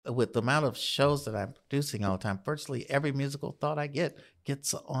with the amount of shows that I'm producing all the time, virtually every musical thought I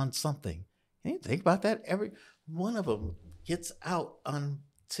gets on something. Can you think about that? Every one of them gets out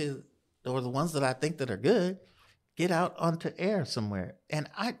onto, or the ones that I think that are good, get out onto air somewhere. And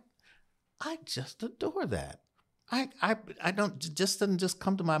I just adore that. I don't, just doesn't just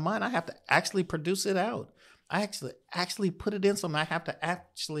come to my mind. I have to actually produce it out. I actually put it in something. I have to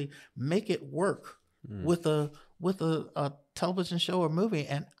actually make it work with a television show or movie.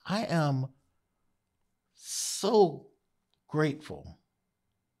 And I am so grateful,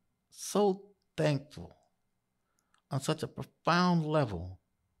 so thankful on such a profound level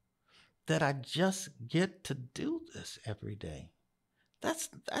that I just get to do this every day. That's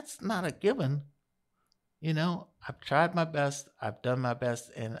not a given. You know, I've tried my best, I've done my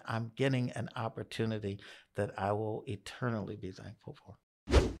best, and I'm getting an opportunity that I will eternally be thankful for.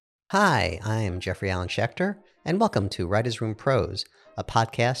 Hi, I'm Jeffrey Allen Schechter, and welcome to Writers' Room Pros, a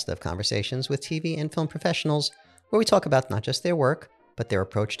podcast of conversations with TV and film professionals where we talk about not just their work, but their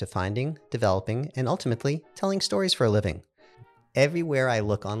approach to finding, developing, and ultimately telling stories for a living. Everywhere I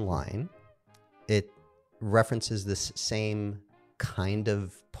look online, it references this same kind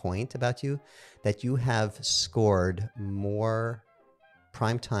of point about you, that you have scored more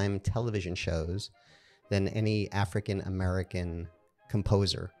primetime television shows than any African American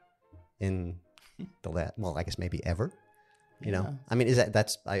composer in the last, well, I guess maybe ever. You know, I mean,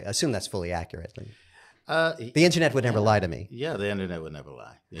 I assume that's fully accurate. The internet would never lie to me. Yeah, the internet would never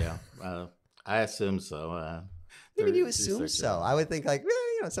lie. Yeah, I assume so. Even you assume so. I would think like,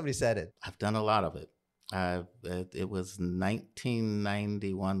 somebody said it. I've done a lot of it. It was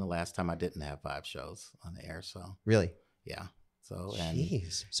 1991 the last time I didn't have 5 shows on the air. So really, yeah. So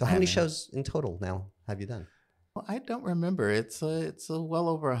jeez. So how many shows in total now have you done? Well, I don't remember. It's well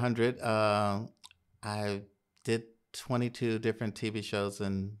over 100. I did 22 different TV shows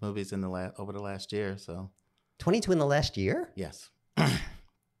and movies over the last year. So 22 in the last year? Yes. Oh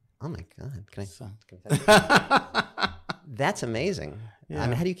my God! Can I That's amazing. Yeah. I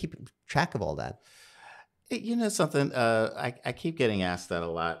mean, how do you keep track of all that? You know something, I keep getting asked that a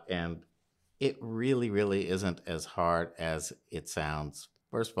lot, and it really, really isn't as hard as it sounds.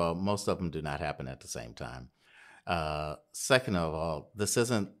 First of all, most of them do not happen at the same time. Second of all, this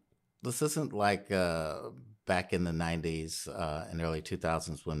isn't like back in the 90s and early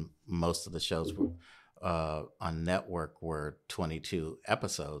 2000s when most of the shows were on network were 22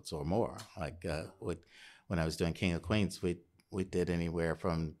 episodes or more. Like when I was doing King of Queens, we did anywhere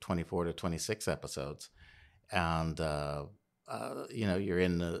from 24 to 26 episodes. And you're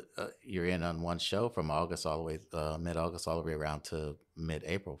in on one show from August all the way mid-August all the way around to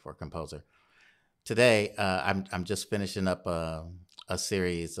mid-April for a composer. Today, I'm just finishing up a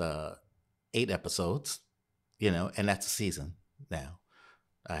series, 8 episodes, and that's a season now.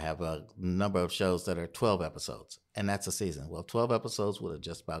 I have a number of shows that are 12 episodes, and that's a season. Well, 12 episodes would have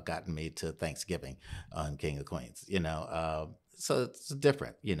just about gotten me to Thanksgiving on King of Queens, So it's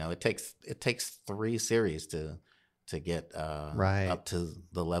different, It takes 3 series to get right up to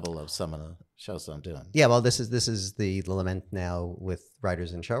the level of some of the shows that I'm doing. Yeah, well, this is the lament now with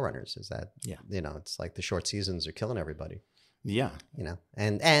writers and showrunners. Is that it's like the short seasons are killing everybody. Yeah,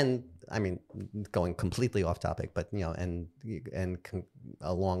 and I mean, going completely off topic, but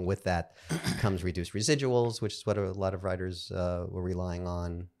along with that comes reduced residuals, which is what a lot of writers were relying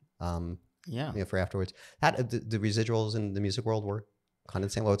on. For afterwards. How the residuals in the music world work? Kind of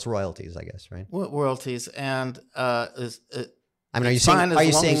the same. Well, it's royalties, I guess, right? Well, royalties, and are you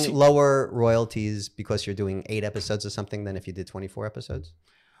seeing lower royalties because you're doing 8 episodes of something than if you did 24 episodes?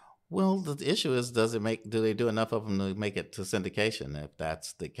 Well, the issue is, do they do enough of them to make it to syndication? If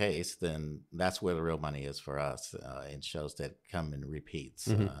that's the case, then that's where the real money is for us in shows that come in repeats.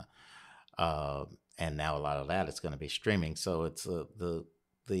 Mm-hmm. And now a lot of that is going to be streaming. So it's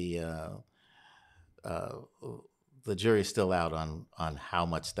the jury's still out on how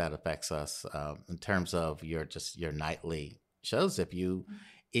much that affects us in terms of your nightly shows. If you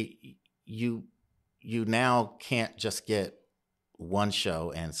now can't just get one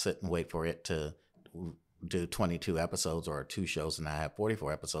show and sit and wait for it to do 22 episodes or 2 shows and I have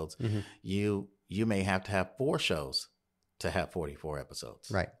 44 episodes. Mm-hmm. You may have to have 4 shows to have 44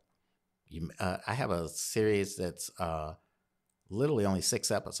 episodes. Right. I have a series that's literally only 6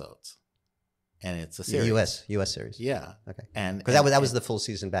 episodes. And it's a series. U.S. series. Yeah. Okay. And because that was the full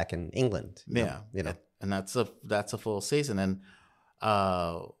season back in England. Yeah. And that's a full season. And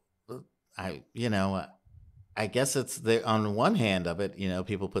I guess it's on one hand of it,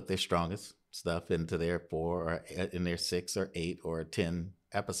 people put their strongest stuff into their 4 or in their 6 or 8 or 10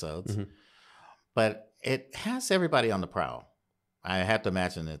 episodes, mm-hmm. but it has everybody on the prowl. I have to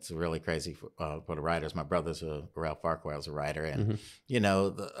imagine it's really crazy for the writers. My brother's Ralph Farquhar is a writer, and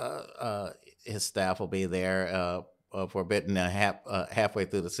Mm-hmm. his staff will be there for a bit, and halfway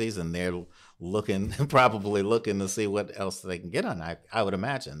through the season, they're looking, probably looking to see what else they can get on. I would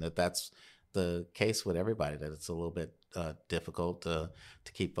imagine that that's the case with everybody. That it's a little bit difficult to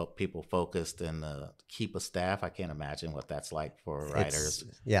keep people focused and keep a staff. I can't imagine what that's like for writers.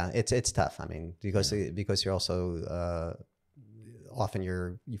 It's tough. I mean, because you're also often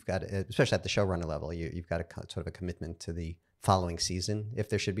you've got, especially at the showrunner level, you've got a sort of a commitment to the following season, if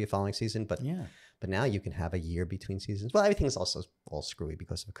there should be a following season. But now you can have a year between seasons. Well, everything's also all screwy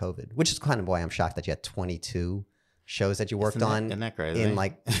because of COVID, which is kind of why I'm shocked that you had 22 shows that you worked on. Isn't that crazy? In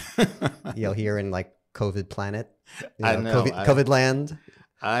like, here in like COVID planet, I know. COVID land.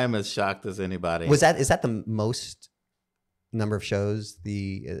 I am as shocked as anybody. Is that the most number of shows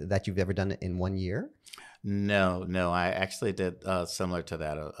that you've ever done in 1 year? No. I actually did similar to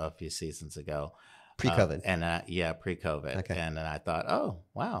that a few seasons ago. Pre-COVID. Pre-COVID. Okay. And then I thought, oh,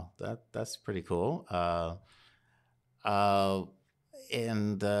 wow, that's pretty cool.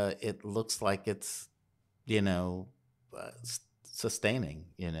 And it looks like it's, sustaining,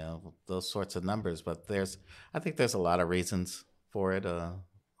 those sorts of numbers. But I think there's a lot of reasons for it. A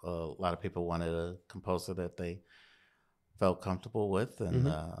lot of people wanted a composer that they felt comfortable with, and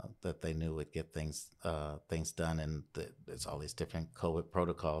that they knew would get things done. And there's all these different COVID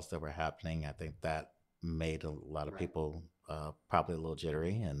protocols that were happening. I think that made a lot of people probably a little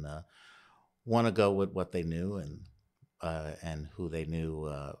jittery and want to go with what they knew and who they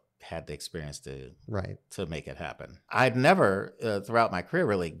knew had the experience to make it happen. I'd never throughout my career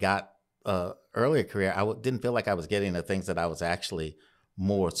really got earlier career. I didn't feel like I was getting the things that I was actually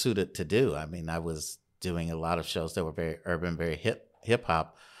more suited to do. I mean, I was doing a lot of shows that were very urban, very hip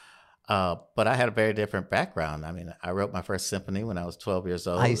hop. But I had a very different background. I mean, I wrote my first symphony when I was 12 years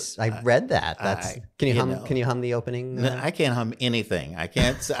old. I read that. Can you hum the opening? No, I can't hum anything. I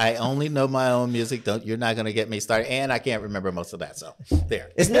can't. I only know my own music. You're not going to get me started. And I can't remember most of that. So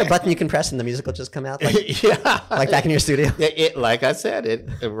there. Isn't there a button you can press and the music will just come out? Like, like back in your studio? Like I said,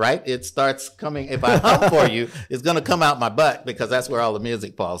 it starts coming. If I hum for you, it's going to come out my butt because that's where all the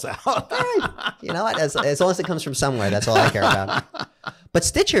music falls out. All right. You know what? As long as it comes from somewhere, that's all I care about. But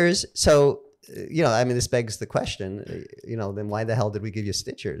Stitchers, so, I mean, this begs the question, then why the hell did we give you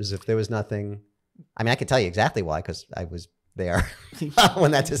Stitchers if there was nothing? I mean, I could tell you exactly why, because I was there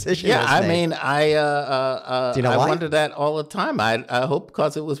when that decision was made. I mean, I Do you know why? wonder that all the time. I hope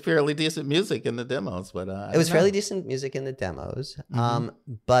because it was fairly decent music in the demos, but it was fairly decent music in the demos.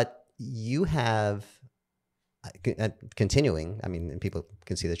 But you have continuing. I mean, and people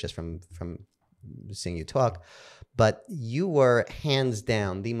can see this just from seeing you talk. But you were hands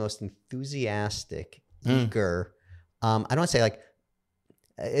down the most enthusiastic, eager. I don't want to say like,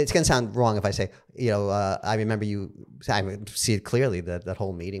 it's going to sound wrong if I say, I remember I would see it clearly, that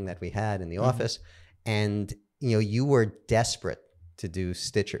whole meeting that we had in the office. And, you were desperate to do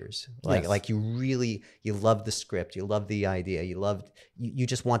Stitchers. Like you loved the script. You loved the idea. You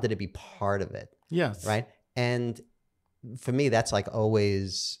just wanted to be part of it. Yes. Right. And for me, that's like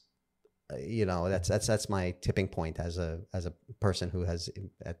always, that's my tipping point as a person who has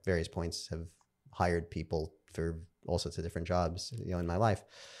at various points have hired people for all sorts of different jobs, in my life.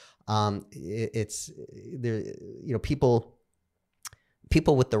 It's there, people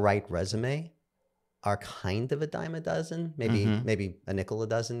with the right resume are kind of a dime a dozen, maybe a nickel a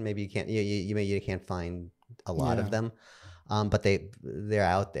dozen. Maybe you can't, you can't find a lot of them. But they're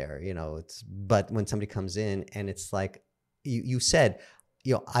out there, but when somebody comes in and it's like you said,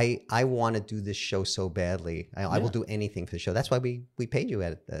 I want to do this show so badly. I will do anything for the show. That's why we paid you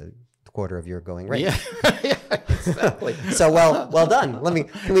at the quarter of your going rate. Yeah, exactly. So well done.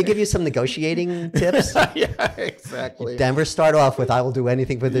 Can we give you some negotiating tips? Yeah, exactly. Denver, start off with I will do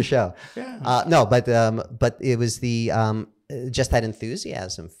anything for the show. Yeah. No, but it was the just that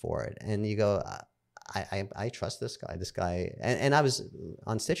enthusiasm for it, and you go, I trust this guy, and I was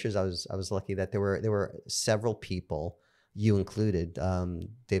on Stitchers. I was lucky that there were several people. You included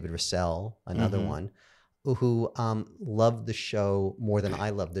David Russell, another one, who loved the show more than I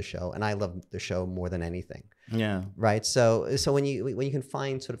loved the show, and I loved the show more than anything. Yeah. Right. So when you can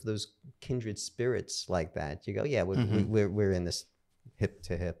find sort of those kindred spirits like that, you go, yeah, we're in this hip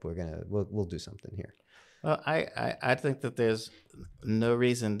to hip. We'll do something here. Well, I think that there's no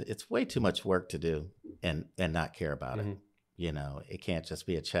reason. It's way too much work to do and not care about it. It can't just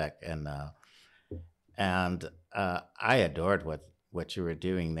be a check and I adored what you were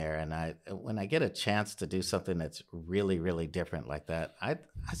doing there. And when I get a chance to do something that's really, really different like that, I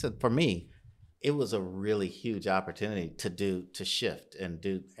said, for me, it was a really huge opportunity to shift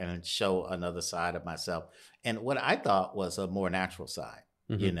and show another side of myself, and what I thought was a more natural side,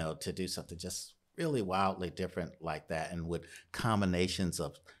 Hmm. to do something just really wildly different like that, and with combinations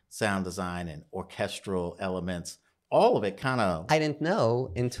of sound design and orchestral elements, all of it kind of. I didn't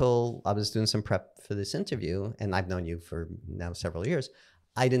know until I was doing some prep for this interview, and I've known you for now several years.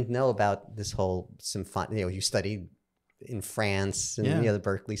 I didn't know about this whole symphony. You know, you studied in France and Yeah. the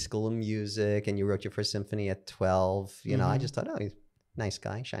Berkeley School of Music, and you wrote your first symphony at 12. I Hmm. just thought, oh, he's a nice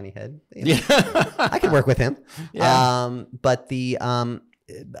guy, shiny head. I could Yeah. work with him. Yeah. But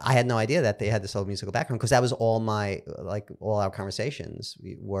I had no idea that they had this whole musical background, because that was all all our conversations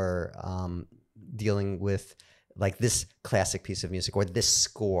were dealing with like this classic piece of music or this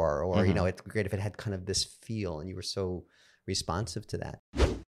score, or Hmm. it's great if it had kind of this feel, and you were so responsive to that.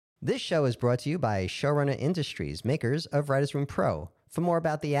 This show is brought to you by Showrunner Industries, makers of Writers Room Pro. For more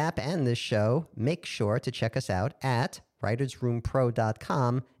about the app and this show, make sure to check us out at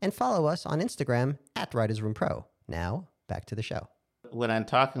writersroompro.com and follow us on Instagram at writersroompro. Now, back to the show. When I'm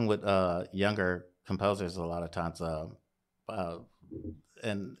talking with younger composers, a lot of times, uh,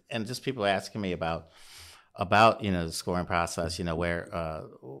 and just people asking me about the scoring process,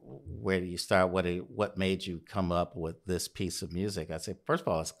 where do you start, what made you come up with this piece of music. I say, first of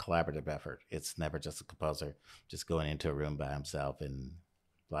all, it's a collaborative effort. It's never just a composer just going into a room by himself and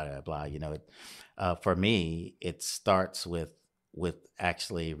blah blah blah. For me, it starts with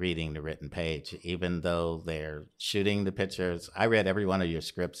actually reading the written page. Even though they're shooting the pictures, I read every one of your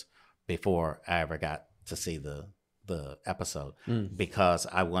scripts before I ever got to see the episode, because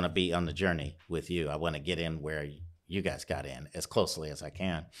I want to be on the journey with you. I want to get in where you guys got in as closely as I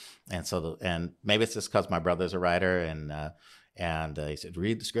can. And and maybe it's just because my brother's a writer, and he said,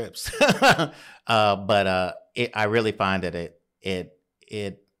 read the scripts. But I really find that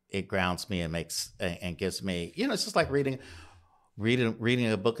it grounds me and makes and gives me, it's just like reading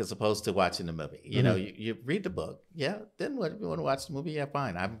a book as opposed to watching the movie. You read the book, yeah. Then what, if you want to watch the movie, yeah,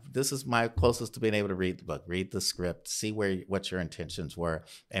 fine. This is my closest to being able to read the book, read the script, see what your intentions were,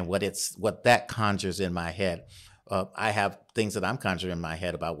 and what that conjures in my head. I have things that I'm conjuring in my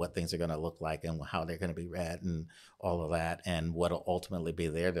head about what things are going to look like and how they're going to be read and all of that, and what will ultimately be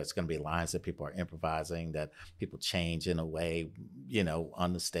there. There's going to be lines that people are improvising, that people change in a way,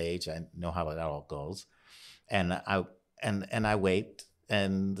 on the stage. I know how that all goes, and I wait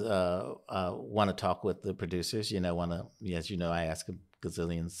and want to talk with the producers. As you know, I ask a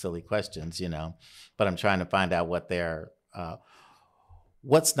gazillion silly questions. But I'm trying to find out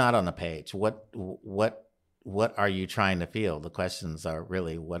what's not on the page. What are you trying to feel? The questions are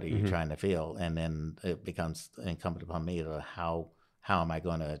really, what are you trying to feel? And then it becomes incumbent upon me to how am I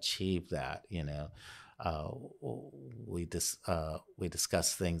going to achieve that? We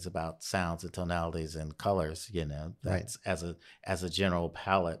discuss things about sounds and tonalities and colors. That's Right. as a general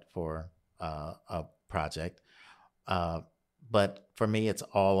palette for a project. But for me, it's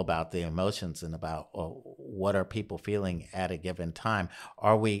all about the emotions and about what are people feeling at a given time.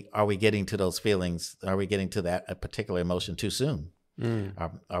 Are we getting to those feelings? Are we getting to that a particular emotion too soon?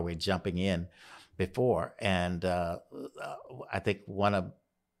 Are we jumping in before? And I think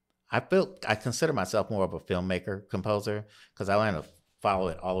I consider myself more of a filmmaker composer, because I want to follow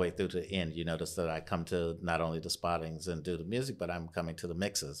it all the way through to the end. You notice that I come to not only the spottings and do the music, but I'm coming to the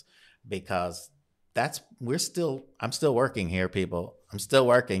mixes, because I'm still working here, people. I'm still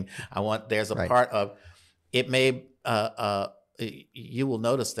working. There's a Right. part of it you will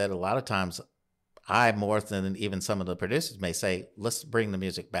notice that a lot of times more than even some of the producers may say, let's bring the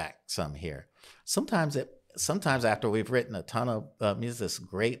music back some here. Sometimes after we've written a ton of music, this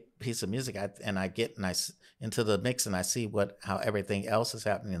great piece of music, I get into the mix and I see how everything else is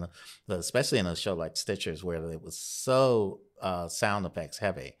happening, especially in a show like Stitchers, where it was so sound effects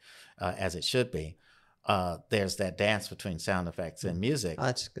heavy, as it should be. There's that dance between sound effects and music. Oh,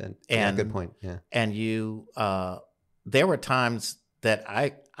 that's good. And good point. Yeah. And there were times that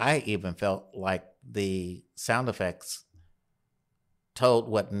I even felt like the sound effects told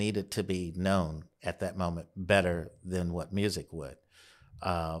what needed to be known at that moment better than what music would.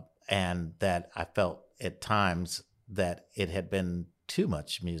 And that I felt at times that it had been too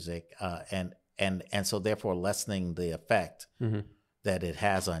much music, and so therefore lessening the effect that it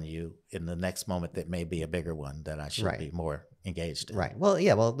has on you in the next moment that may be a bigger one that I should be more engaged in. Right. Well,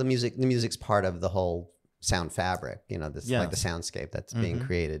 yeah. Well, the music's part of the whole sound fabric. Like the soundscape that's being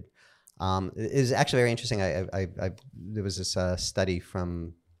created. It is actually very interesting. There was this study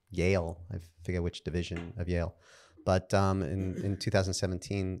from Yale. I forget which division of Yale, but in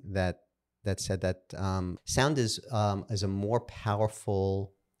 2017 that said that sound is a more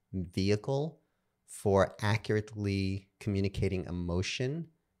powerful vehicle for accurately communicating emotion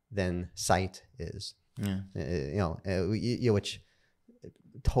than sight is. Yeah. Which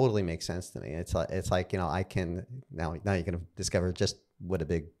totally makes sense to me. It's like I can now you're gonna discover just what a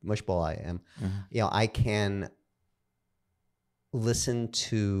big mushball I am. Mm-hmm. I can listen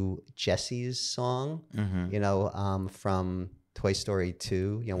to Jesse's song, from Toy Story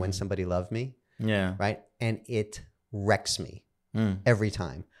 2, When Somebody Loved Me. Yeah. Right. And it wrecks me every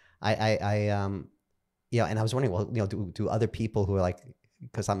time. And I was wondering, well, do other people who are like,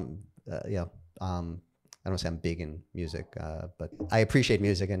 because I'm, I don't say I'm big in music, but I appreciate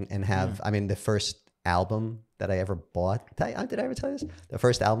music and have, the first album that I ever bought, did I ever tell you this? The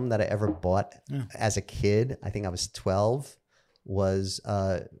first album that I ever bought as a kid, I think I was 12, was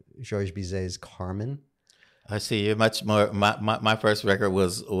Georges Bizet's Carmen. I see. You're much more. My first record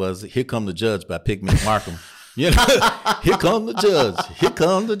was "Here Come the Judge" by Pigment Markham. Here come the judge. Here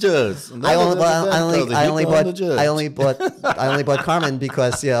come the judge. I only bought Carmen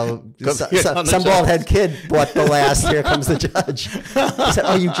because some bald head kid bought the last "Here Comes the Judge." He said,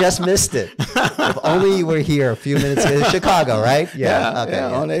 "Oh, you just missed it. If only you were here a few minutes ago." Chicago, right?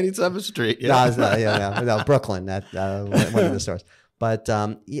 Yeah. On 87th Street. Yeah. No, Brooklyn. That one of the stores. But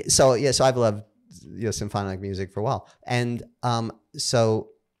so I've loved symphonic music for a while, and so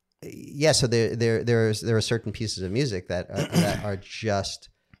there are certain pieces of music that are just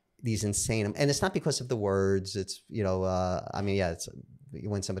these insane, and it's not because of the words. It's it's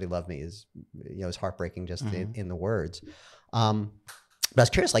When Somebody Loved Me is is heartbreaking just in the words. But I was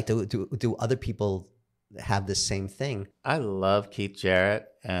curious, like, do other people have the same thing? I love Keith Jarrett,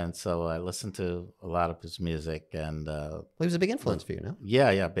 and so I listen to a lot of his music, and he was a big influence for you, no?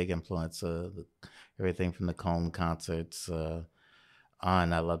 Yeah, big influence. Everything from the Cone concerts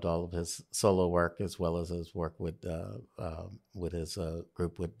on. I loved all of his solo work as well as his work with his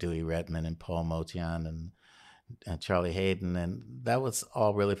group with Dewey Redman and Paul Motian and Charlie Hayden, and that was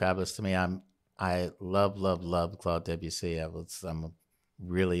all really fabulous to me. I love Claude Debussy. I'm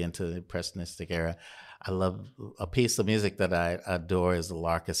really into the Impressionistic era. I love a piece of music that I adore is the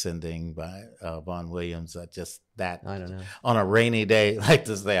Lark Ascending by Vaughan Williams. I don't know. On a rainy day like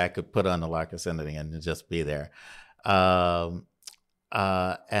this day, I could put on the Lark Ascending and just be there. And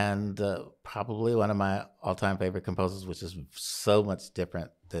probably one of my all-time favorite composers, which is so much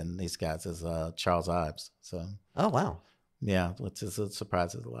different than these guys, is Charles Ives. So, oh wow, yeah, which is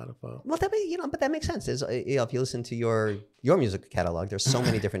surprises a lot of folks. Well, but that makes sense. Is if you listen to your music catalog, there's so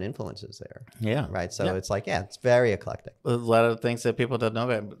many different influences there. Yeah, right. So it's like it's very eclectic. A lot of things that people don't know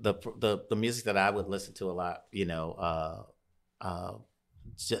about the music that I would listen to a lot.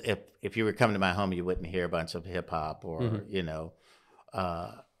 If you were coming to my home, you wouldn't hear a bunch of hip hop or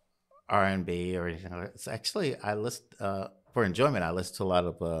R&B or anything like that. It's actually, I listen for enjoyment. I listen to a lot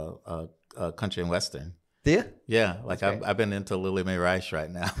of country and western. Do you? Yeah, like I've been into Lily Mae Rice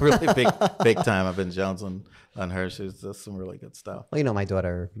right now, really big time. I've been Jones on her. She's just some really good stuff. Well, my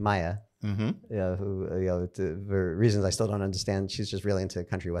daughter Maya, who for reasons I still don't understand, she's just really into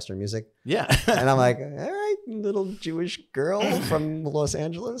country western music. Yeah, and I'm like, all right, little Jewish girl from Los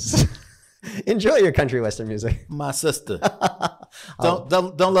Angeles. Enjoy your country western music. My sister. Don't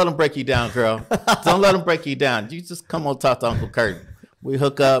let them break you down, girl. Don't let them break you down. You just come on, talk to Uncle Kurt. We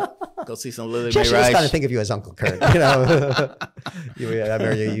hook up, go see some Lily Mae Rice. She was kind of think of you as Uncle Kurt. I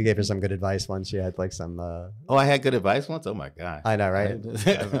remember you gave her some good advice once. She had like some. Oh, I had good advice once. Oh my God. I know, right?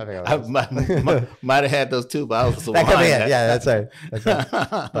 I might have had those two bottles of wine. That could be it. Yeah, that's right.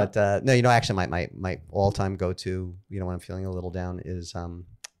 But no, actually, my all-time go-to, when I'm feeling a little down, is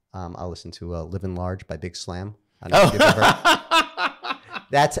I'll listen to "Livin' Large" by Big Slam. I don't know if you've ever.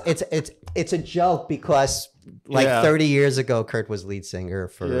 It's a joke because 30 years ago, Kurt was lead singer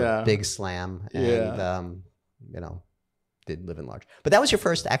for Big Slam and did Livin' Large. But that was your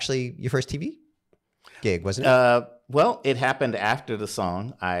first TV gig, wasn't it? Well, it happened after the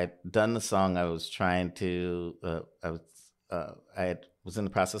song. I'd done the song. I was trying to. I was in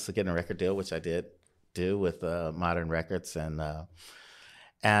the process of getting a record deal, which I did do with Modern Records, and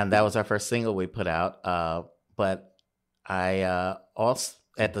that was our first single we put out. But I also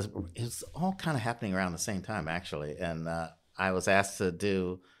it was all kind of happening around the same time, actually, and I was asked to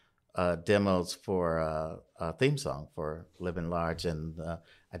do demos for a theme song for Living Large, and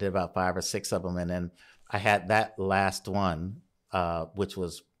I did about 5 or 6 of them, and then I had that last one, which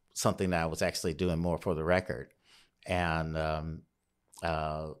was something that I was actually doing more for the record, or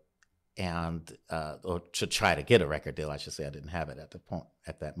to try to get a record deal, I should say. I didn't have it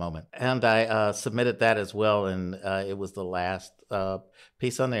at that moment, and I submitted that as well, and it was the last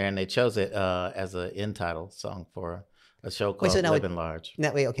piece on there, and they chose it as an end title song for a show Wait, so called now, Living Large.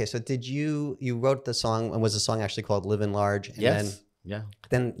 wait, okay. So did you wrote the song, and was the song actually called "Living Large"? And Yes. Yeah.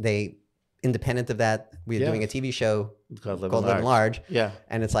 then they, independent of that, we are doing a Yes. TV show It's called Living called "Living Large. Large," Yeah.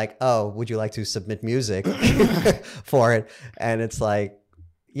 and it's like, oh, would you like to submit music for it? And it's like,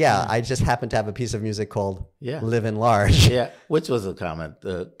 yeah, I just happen to have a piece of music called Yeah. "Living Large." Yeah, which was a common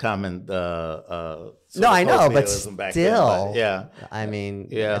No, I know, but colloquialism back still, then, but yeah, I mean,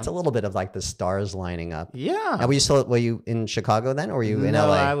 yeah, it's a little bit of like the stars lining up. yeah. Now, were you in Chicago then, or were you in No,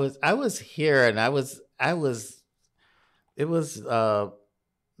 LA? I was here, and it was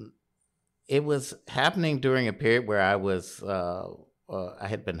it was happening during a period where I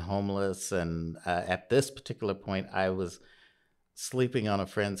had been homeless, and at this particular point, I was sleeping on a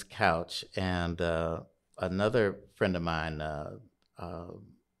friend's couch, and another friend of mine,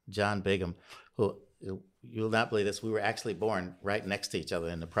 John Bigham, who you'll not believe this, we were actually born right next to each other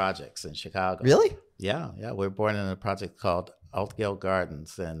in the projects in Chicago. Really? Yeah, yeah. We were born in a project called Altgeld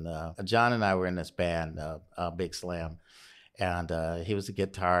Gardens, and John and I were in this band, Big Slam, and he was a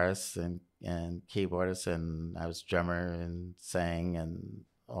guitarist and keyboardist, and I was drummer and sang and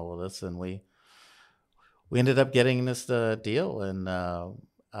all of this, and we ended up getting this deal, and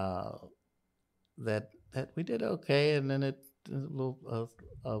that we did okay, and then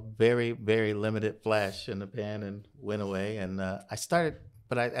a very, very limited flash in the pan and went away, and at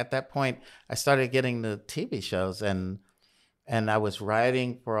that point I started getting the TV shows, and I was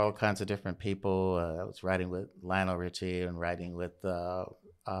writing for all kinds of different people. I was writing with Lionel Richie and writing with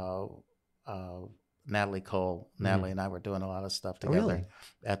Natalie Cole. Natalie and I were doing a lot of stuff together. Really?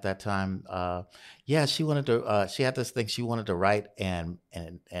 At that time. Yeah, she wanted to. She had this thing she wanted to write, and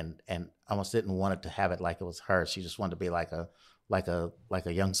almost didn't want it to have it like it was her. She just wanted to be like a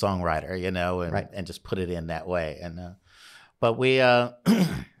young songwriter, you know, and Right. and just put it in that way. And but we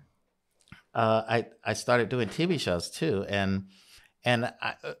I started doing TV shows too, and a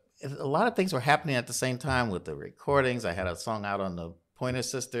lot of things were happening at the same time with the recordings. I had a song out on the Pointer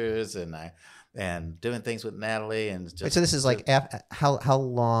Sisters, and doing things with Natalie, and just. Wait, so this is like how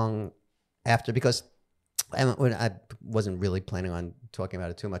long after? Because when I wasn't really planning on talking about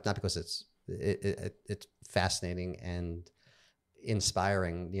it too much, not because it's fascinating and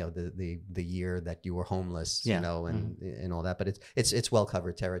inspiring, you know, the year that you were homeless, Yeah. you know, and all that, but it's well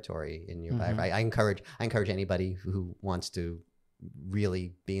covered territory in your biography. I encourage anybody who wants to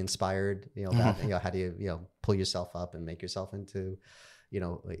really be inspired, you know, about you know, how do you pull yourself up and make yourself into,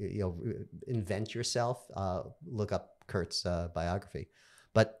 invent yourself, look up Kurt's biography.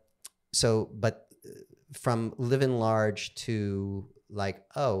 But from Living Large to like,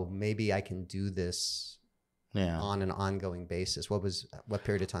 oh, maybe I can do this on an ongoing basis. What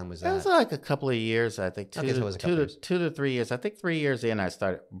period of time was that? It was like a couple of years, I think. Okay, so it was a couple years. 2 to 3 years. I think 3 years in, I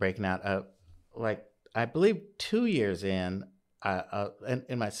started breaking out. Like I believe 2 years in,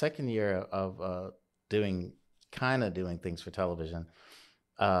 in my second year of doing things for television,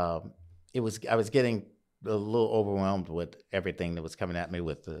 I was getting a little overwhelmed with everything that was coming at me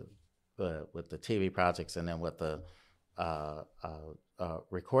with the TV projects, and then with the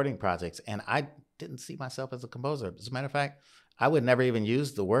recording projects, and I didn't see myself as a composer. As a matter of fact, I would never even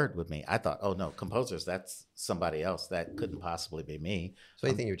use the word with me. I thought, oh no, composers, that's somebody else. That couldn't possibly be me. So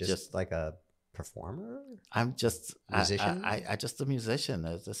you think you're just like a performer? I'm just musician. I just a musician.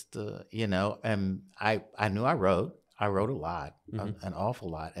 It's just and I knew I wrote a lot, an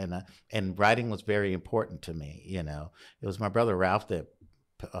awful lot, and writing was very important to me. You know, it was my brother Ralph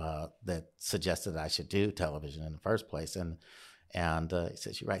that suggested I should do television in the first place, and he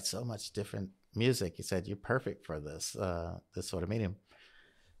said, you write so much different music. He said, you're perfect for this sort of medium.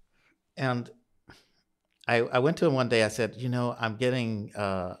 And I went to him one day. I said, I'm getting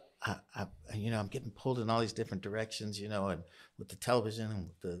I'm getting pulled in all these different directions, and with the television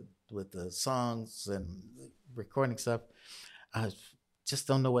and with the songs and recording stuff. I just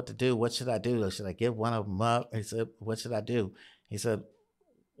don't know what to do. What should I do? Should I give one of them up? He said, what should I do? He said,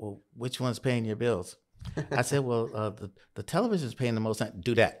 well, which one's paying your bills? I said, well, the television's paying the most.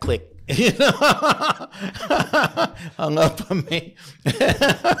 Do that. Click. Hung up on me.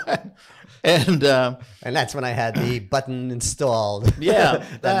 And that's when I had the button installed. Yeah.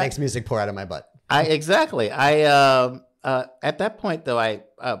 that makes music pour out of my butt. Exactly. At that point, though, I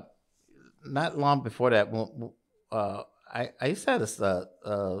not long before that, I used to have this,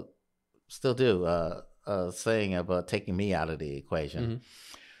 still do, saying about taking me out of the equation. Mm-hmm.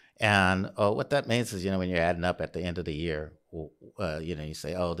 And what that means is, when you're adding up at the end of the year, you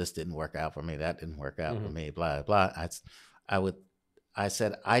say, oh, this didn't work out for me. That didn't work out for me, blah, blah. I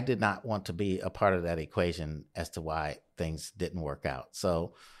said I did not want to be a part of that equation as to why things didn't work out.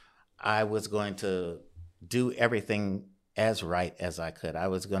 So I was going to do everything as right as I could. I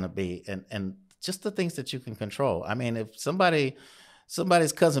was going to be, and just the things that you can control. I mean, if somebody's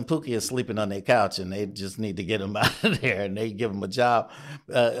cousin Pookie is sleeping on their couch and they just need to get him out of there, and they give him a job,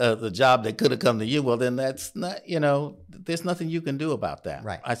 the job that could have come to you, well, then that's not, there's nothing you can do about that.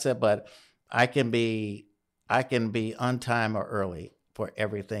 Right. I said, but I can be on time or early for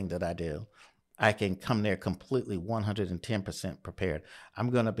everything that I do. I can come there completely 110% prepared.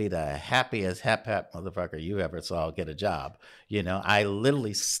 I'm going to be the happiest hap motherfucker you ever saw get a job. I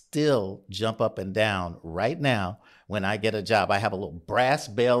literally still jump up and down right now when I get a job. I have a little brass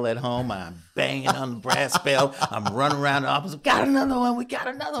bell at home. I'm banging on the brass bell. I'm running around the office. Got another one. We got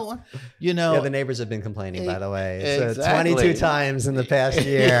another one. Yeah, the neighbors have been complaining, by the way. Exactly. 22 times in the past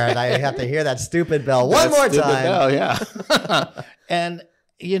year, and I have to hear that stupid bell one more time. Bell, yeah. and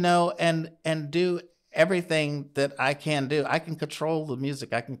do everything that I can do. I can control the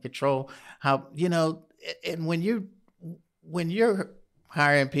music. I can control how, and when you're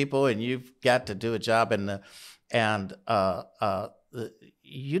hiring people and you've got to do a job and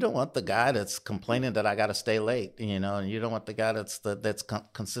you don't want the guy that's complaining that I got to stay late, and you don't want the guy that's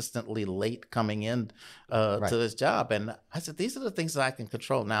consistently late coming in Right. to this job. And I said, these are the things that I can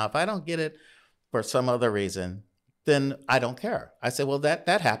control. Now, if I don't get it for some other reason, then I don't care. I said, well,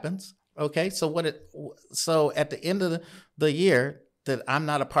 that happens. Okay. So at the end of the year that I'm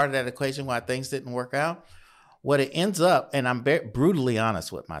not a part of that equation, why things didn't work out, what it ends up, and I'm very brutally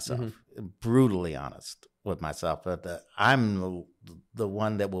honest with myself, but I'm the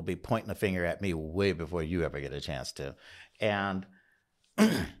one that will be pointing a finger at me way before you ever get a chance to. And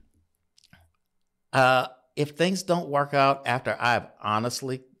if things don't work out after I've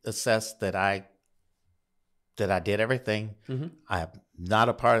honestly assessed that I did everything, I'm not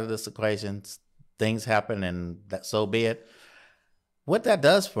a part of this equation, things happen and so be it. What that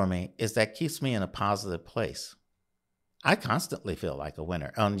does for me is that keeps me in a positive place. I constantly feel like a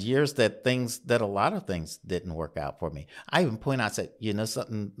winner on years that a lot of things didn't work out for me. I even point out, say,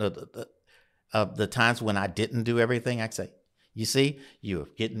 something, the times when I didn't do everything, I say, you see, you're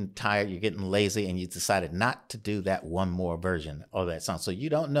getting tired, you're getting lazy, and you decided not to do that one more version of that song. So you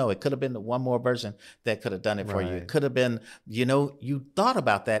don't know. It could have been the one more version that could have done it for you. It could have been, you thought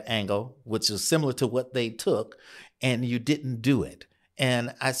about that angle, which is similar to what they took, and you didn't do it.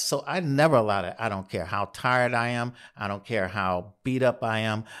 And I never allowed it. I don't care how tired I am. I don't care how beat up I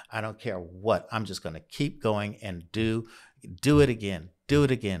am. I don't care what. I'm just going to keep going and do it again. Do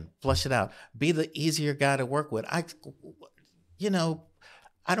it again. Flush it out. Be the easier guy to work with. I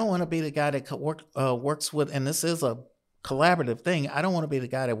don't want to be the guy that works with, and this is a collaborative thing. I don't want to be the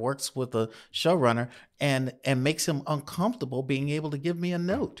guy that works with a showrunner and makes him uncomfortable being able to give me a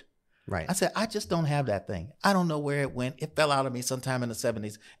note. Right. I said, I just don't have that thing. I don't know where it went. It fell out of me sometime in the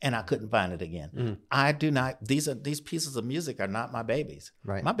 70s and I couldn't find it again. I do not, these pieces of music are not my babies.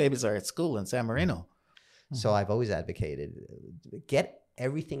 Right. My babies are at school in San Marino. So I've always advocated, get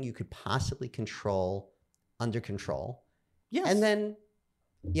everything you could possibly control under control. Yes. And then,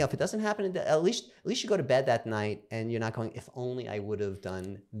 if it doesn't happen, at least you go to bed that night and you're not going, if only I would have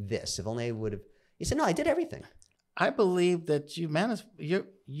done this, if only I would have. You said, no, I did everything. I believe that you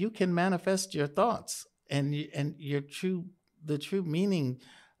can manifest your thoughts and the true meaning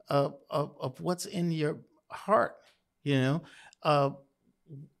of what's in your heart. If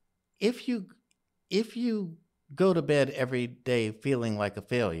you go to bed every day feeling like a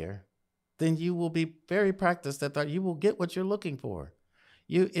failure, then you will be very practiced at that. You will get what you're looking for.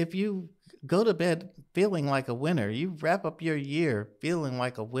 If you go to bed feeling like a winner, you wrap up your year feeling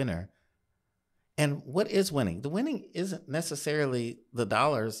like a winner. And what is winning? The winning isn't necessarily the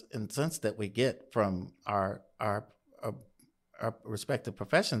dollars and cents that we get from our respective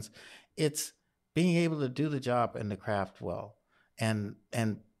professions. It's being able to do the job and the craft well, and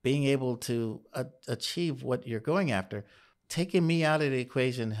being able to achieve what you're going after. Taking me out of the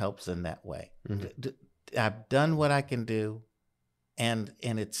equation helps in that way. I've done what I can do, and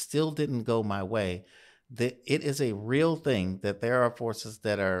it still didn't go my way. It is a real thing that there are forces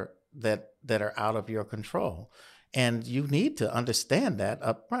that are out of your control, and you need to understand that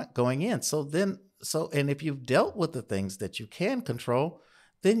up front going in. And if you've dealt with the things that you can control,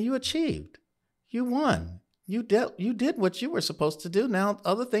 then you achieved. You won. You did what you were supposed to do. Now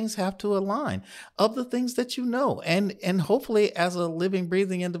other things have to align of the things that you know. And hopefully as a living,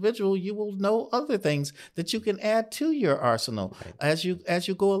 breathing individual, you will know other things that you can add to your arsenal as you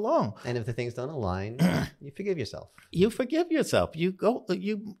go along. And if the things don't align, you forgive yourself. You forgive yourself. You go,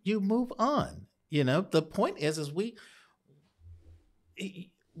 you move on. The point is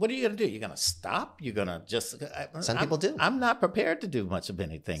what are you going to do? You're going to stop? You're going to just... Some people do. I'm not prepared to do much of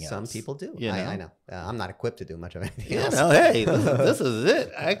anything else. Some people do. You know? I know. I'm not equipped to do much of anything else. Hey, this is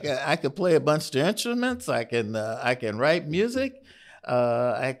it. I could play a bunch of instruments. I can write music.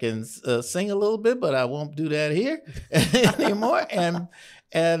 I can sing a little bit, but I won't do that here anymore. And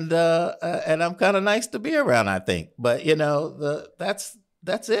I'm kind of nice to be around, I think. But that's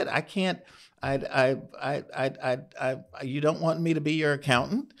it. I can't. You don't want me to be your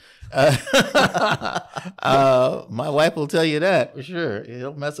accountant. My wife will tell you that for sure.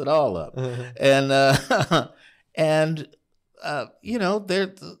 He'll mess it all up.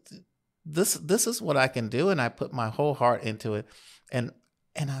 This is what I can do, and I put my whole heart into it, and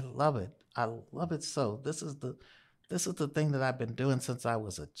I love it. I love it so. This is the thing that I've been doing since I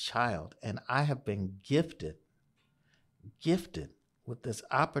was a child, and I have been gifted with this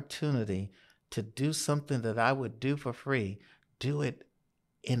opportunity to do something that I would do for free, do it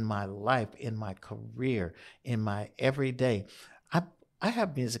in my life, in my career, in my everyday. I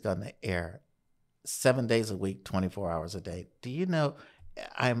have music on the air 7 days a week, 24 hours a day. Do you know,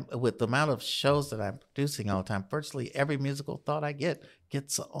 I'm with the amount of shows that I'm producing all the time, virtually every musical thought I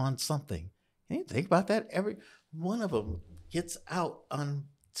gets on something. Can you think about that? Every one of them gets out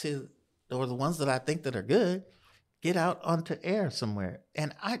onto, or the ones that I think that are good, get out onto air somewhere.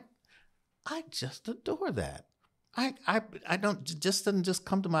 And I just adore that. I don't, just doesn't just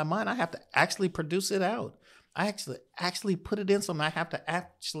come to my mind. I have to actually produce it out. I actually put it in something. I have to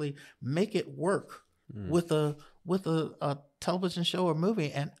actually make it work with a television show or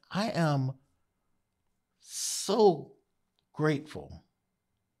movie. And I am so grateful,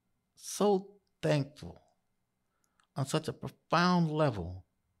 so thankful on such a profound level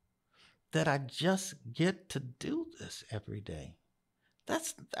that I just get to do this every day.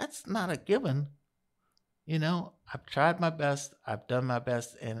 That's not a given. I've tried my best, I've done my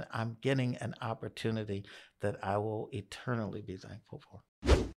best, and I'm getting an opportunity that I will eternally be thankful for.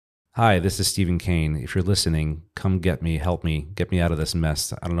 Hi, this is Stephen Kane. If you're listening, come get me, help me, get me out of this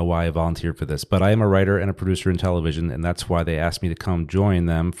mess. I don't know why I volunteered for this, but I am a writer and a producer in television, and that's why they asked me to come join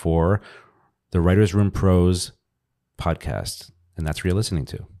them for the Writers Room Pros podcast, and that's what you're listening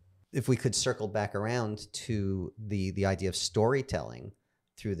to. If we could circle back around to the idea of storytelling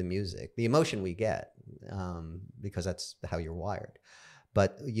through the music, the emotion we get, because that's how you're wired.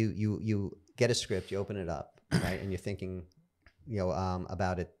 But you get a script, you open it up, right, and you're thinking,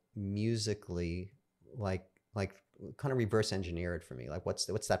 about it musically, like kind of reverse engineer it for me. Like, what's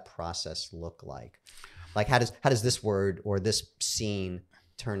that process look like? Like, how does this word or this scene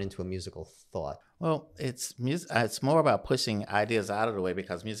turn into a musical thought? Well, it's more about pushing ideas out of the way,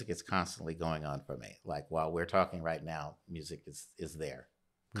 because music is constantly going on for me. Like, while we're talking right now, music is there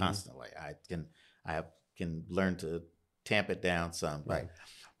constantly. Mm-hmm. I can learn to tamp it down some, right?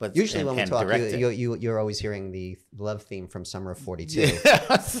 But usually when we talk, you're always hearing the love theme from Summer of '42.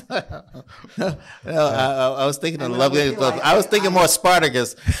 Yes. I was thinking of love theme. I was thinking more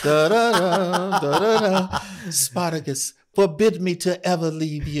Spartacus. Da, da, da, da, da, da. Spartacus, forbid me to ever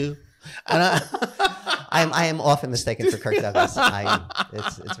leave you. And I am often mistaken for Kirk Douglas.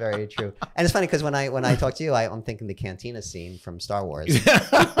 It's very true, and it's funny because when I talk to you, I'm thinking the cantina scene from Star Wars.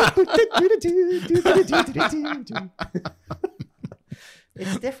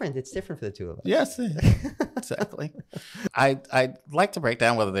 It's different. It's different for the two of us. Yes, exactly. I'd like to break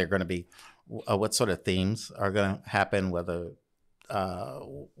down whether they're going to be, what sort of themes are going to happen, whether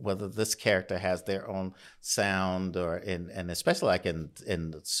this character has their own sound, and especially like in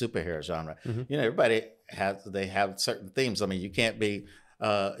the superhero genre, mm-hmm. Everybody have certain themes. I mean, you can't be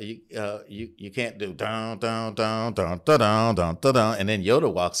you can't do dun dun dun dun dun dun dun dun, and then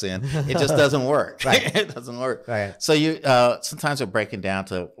Yoda walks in. It just doesn't work. Right. It doesn't work. Right. So you sometimes we're breaking down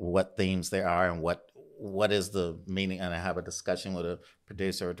to what themes there are and what is the meaning, and I have a discussion with a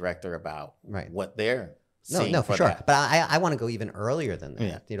producer or director about what they're seeing. No, for sure. That. But I want to go even earlier than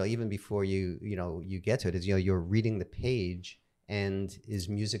that. Yeah. Even before you get to it, is you're reading the page, and is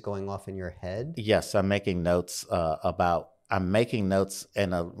music going off in your head? Yes, I'm making notes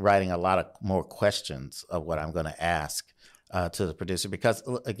and writing a lot of more questions of what I'm going to ask to the producer, because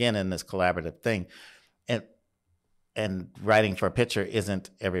again, in this collaborative thing, and writing for a picture isn't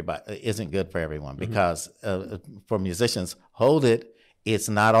good for everyone, because for musicians, hold it. It's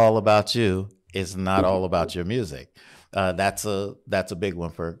not all about you. It's not all about your music. That's a big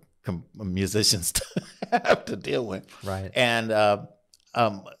one for musicians to have to deal with. Right. And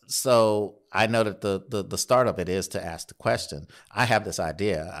so I know that the start of it is to ask the question. I have this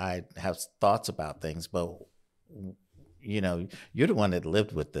idea. I have thoughts about things, but you're the one that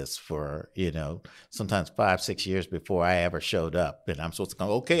lived with this for, sometimes 5-6 years before I ever showed up. And I'm supposed to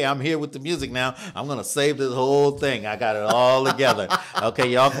go, okay, I'm here with the music now. I'm going to save this whole thing. I got it all together. Okay,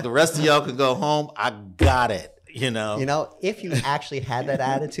 y'all, the rest of y'all can go home. I got it. If you actually had that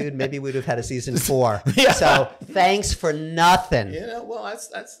attitude, maybe we'd have had a season 4. Yeah. So thanks for nothing. Well, I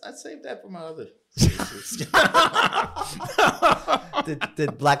saved that for my other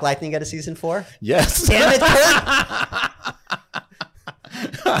Did Black Lightning get a season 4? Yes. Damn it,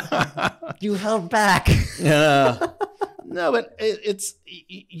 Kurt. You held back. Yeah. No, but it's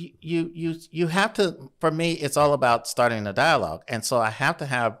you have to. For me, it's all about starting a dialogue, and so I have to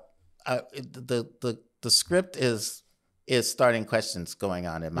have the script is starting questions going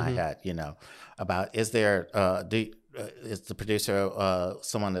on in my head. About is there is the producer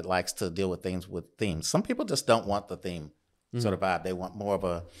someone that likes to deal with things with themes? Some people just don't want the theme sort of vibe. They want more of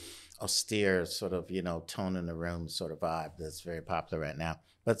a austere sort of tone in the room sort of vibe that's very popular right now.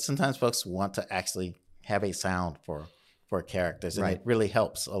 But sometimes folks want to actually have a sound for characters, and it really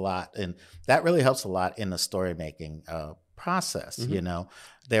helps a lot. And that really helps a lot in the story making process.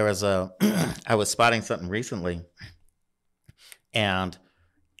 There was I was spotting something recently, and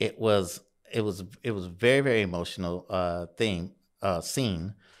it was a very, very emotional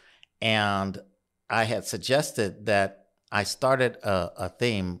scene, and I had suggested that I started a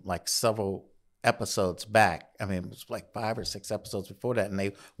theme like several episodes back. I mean, it was like 5 or 6 episodes before that, and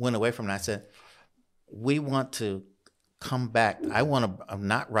they went away from it. And I said, we want to come back. I want to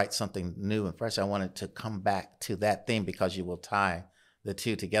not write something new and fresh. I want it to come back to that theme, because you will tie the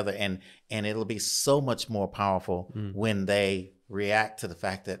two together, and it'll be so much more powerful when they react to the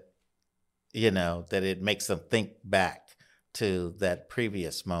fact that that it makes them think back to that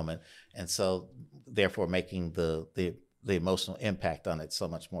previous moment, and so therefore making the emotional impact on it so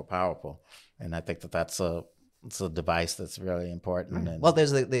much more powerful. And I think that's a device that's really important. And, well,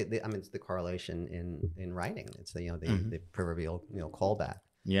 there's it's the correlation in writing. It's the proverbial callback.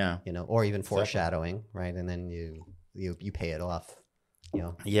 Yeah. Or even foreshadowing, right? And then you pay it off,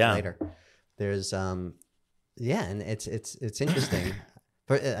 later. There's and it's interesting.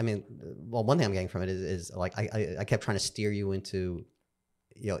 One thing I'm getting from it is like I kept trying to steer you into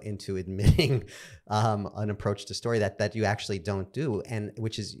admitting an approach to story that you actually don't do, and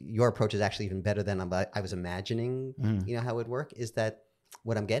which is your approach is actually even better than I was imagining. How it would work is that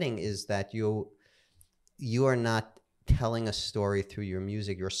what I'm getting is that you are not telling a story through your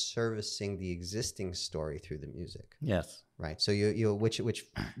music. You're servicing the existing story through the music. Yes. Right. So which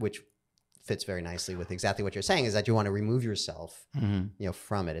fits very nicely with exactly what you're saying, is that you want to remove yourself,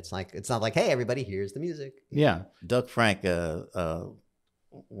 from it. It's not like, hey, everybody, here's the music. Yeah. Doug Frank,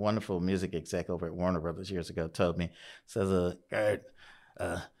 wonderful music exec over at Warner Brothers years ago, told me, says, Kurt,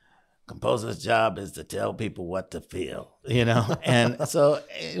 composer's job is to tell people what to feel, and so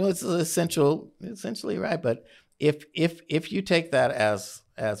it's essentially right. But if you take that as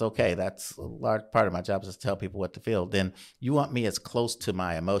okay, that's a large part of my job is to tell people what to feel, then you want me as close to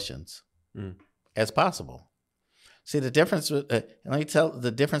my emotions as possible. See the difference. Let me tell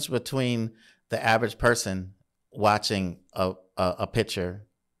the difference between the average person watching a picture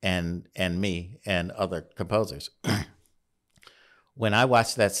and me and other composers. When I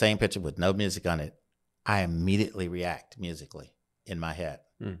watch that same picture with no music on it, I immediately react musically in my head.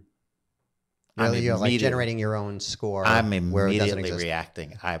 Really, you're like generating your own score. I'm immediately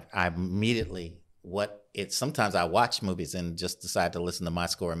reacting. I immediately sometimes I watch movies and just decide to listen to my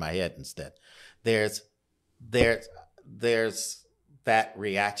score in my head instead. There's that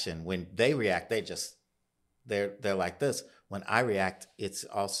reaction. When they react, they're like this. When I react, it's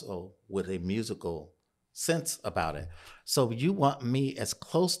also with a musical sense about it. So you want me as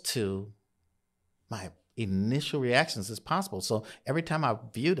close to my initial reactions as possible. So every time I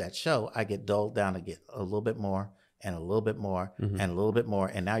view that show, I get dulled down to get a little bit more and a little bit more and a little bit more.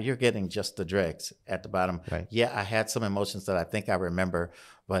 And now you're getting just the dregs at the bottom. Right. Yeah, I had some emotions that I think I remember,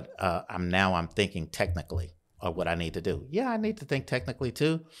 but I'm thinking technically of what I need to do. Yeah, I need to think technically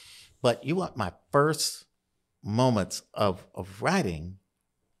too, but you want my first moments of writing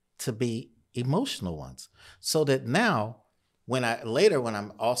to be emotional ones, so that now when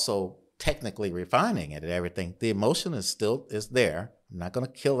I'm also technically refining it and everything, the emotion is there. I'm not going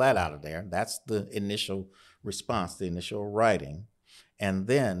to kill that out of there. That's the initial response, the initial writing, and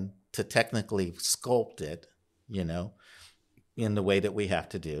then to technically sculpt it, in the way that we have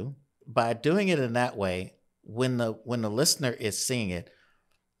to do. By doing it in that way, when the listener is seeing it,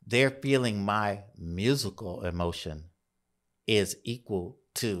 they're feeling my musical emotion is equal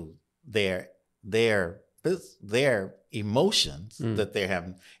to their their emotions that they're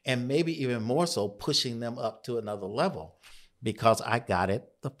having, and maybe even more so pushing them up to another level because I got it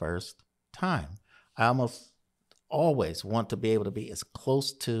the first time. I almost always want to be able to be as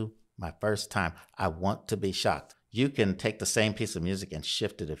close to my first time. I want to be shocked. You can take the same piece of music and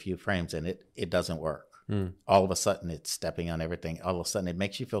shift it a few frames and it doesn't work. All of a sudden it's stepping on everything. All of a sudden it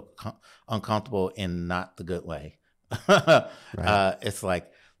makes you feel uncomfortable in not the good way. Right. It's like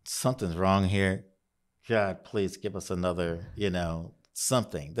something's wrong here. God, please give us another,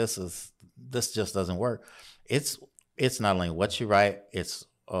 something. This just doesn't work. It's not only what you write, it's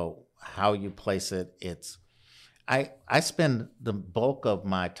how you place it. I spend the bulk of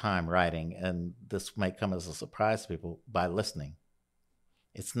my time writing, and this may come as a surprise to people, by listening.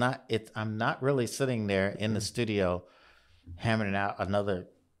 I'm not really sitting there in the studio hammering out another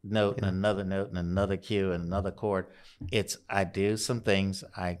note and another note and another cue and another chord. I do some things,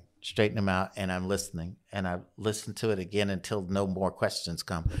 I straighten them out, and I'm listening, and I listen to it again until no more questions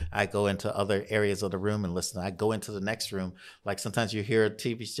come. I go into other areas of the room and listen. I go into the next room. Like sometimes you hear a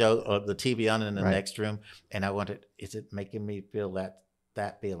TV show or the TV on in the next room, and I wonder, is it making me feel that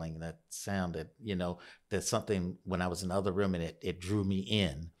feeling, that sound, that, there's something when I was in the other room and it drew me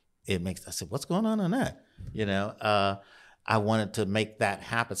in. I said, what's going on that? I wanted to make that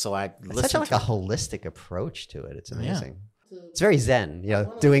happen. So I listened. It's such like a holistic approach to it. It's amazing. Yeah. It's very Zen,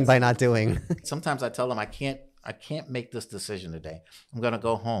 doing by not doing. Sometimes I tell them I can't make this decision today. I'm going to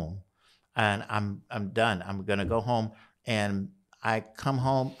go home and I'm done. I'm going to go home, and I come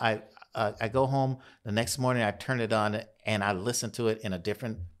home. I go home the next morning. I turn it on and I listen to it in a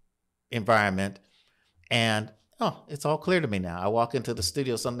different environment, and it's all clear to me now. I walk into the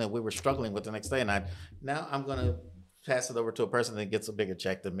studio, something that we were struggling with the next day, and now I'm going to pass it over to a person that gets a bigger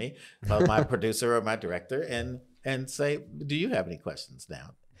check than me, my producer or my director, and say, do you have any questions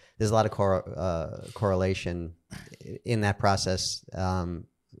now? There's a lot of correlation in that process. Sort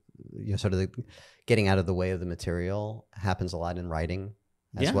of the getting out of the way of the material happens a lot in writing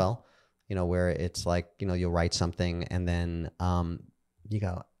as well. Where it's like, you'll write something and then you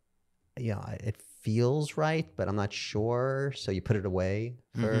go, it feels right, but I'm not sure. So you put it away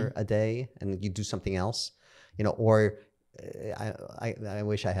for a day and you do something else, or I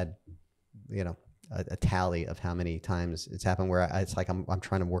wish I had, a tally of how many times it's happened where it's like I'm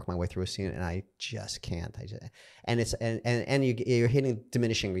trying to work my way through a scene and I just can't. And you're hitting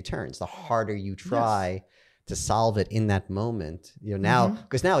diminishing returns. The harder you try to solve it in that moment, now,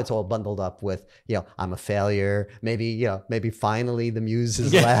 because now it's all bundled up with, I'm a failure. Maybe finally the muse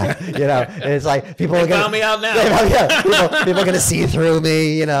is left. It's like people are gonna found me out now. People are gonna see through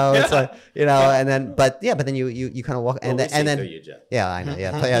me. It's like, and then, but then you kind of walk and then I know,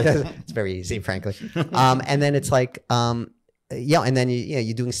 it's very easy, frankly. And then it's like, and then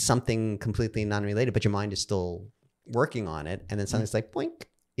you're doing something completely non-related, but your mind is still working on it, and then suddenly it's like, boink,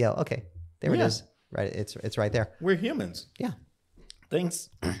 okay, there it is. Right, it's right there. We're humans. Yeah, things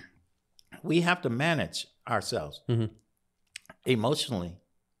we have to manage ourselves emotionally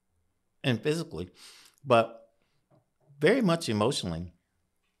and physically, but very much emotionally.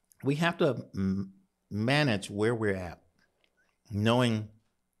 We have to manage where we're at, knowing.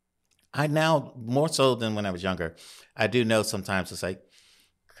 I now, more so than when I was younger, I do know sometimes it's like,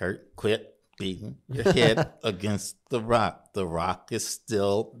 Kurt, quit beating your head against the rock. The rock is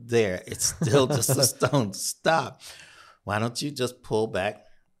still there. It's still just a stone. Stop. Why don't you just pull back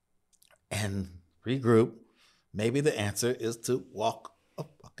and regroup? Maybe the answer is to walk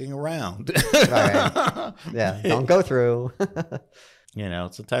fucking around. Right. Yeah. Don't go through.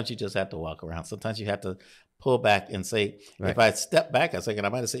 Sometimes you just have to walk around. Sometimes you have to pull back and say, if I step back a second, I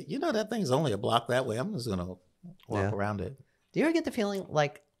might have said, that thing's only a block that way. I'm just going to walk around it. Do you ever get the feeling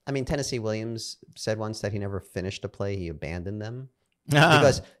like, Tennessee Williams said once that he never finished a play; he abandoned them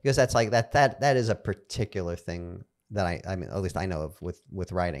because that's like that is a particular thing that at least I know of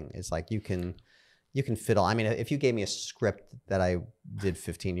with writing. It's like you can fiddle. If you gave me a script that I did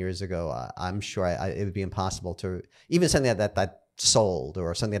 15 years ago, I'm sure it would be impossible to even something that sold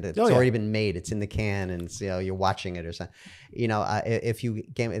or something that's already been made. It's in the can and it's, you're watching it or something. If you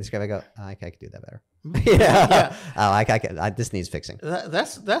gave me the script, I go, I could do that better. This needs fixing.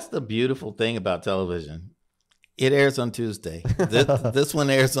 That's the beautiful thing about television. It airs on Tuesday. This one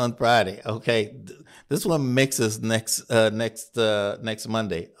airs on Friday. Okay, this one mixes next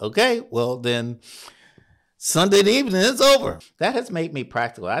Monday. Okay, well then Sunday evening it's over. That has made me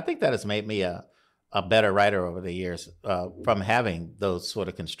practical. I think that has made me a better writer over the years from having those sort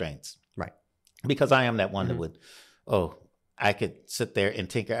of constraints. Right. Because I am that one that would, I could sit there and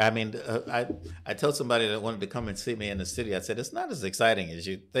tinker. I told somebody that wanted to come and see me in the studio, I said, it's not as exciting as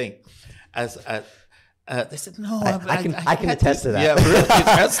you think. They said, no, I can attest to that. Yeah, really,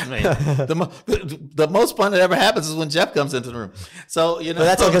 trust me. The most fun that ever happens is when Jeff comes into the room. So, you know. But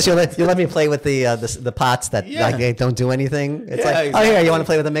that's all because you let me play with the pots that like they don't do anything. It's like, exactly. oh, here, you want to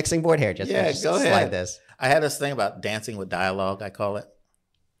play with a mixing board? Here, just go slide ahead. this. I had this thing about dancing with dialogue, I call it.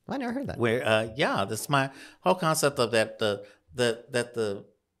 I never heard that. Where, this is my whole concept of that,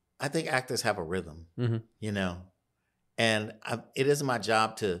 I think actors have a rhythm, you know, and it isn't my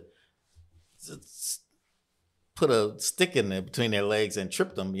job to put a stick in there between their legs and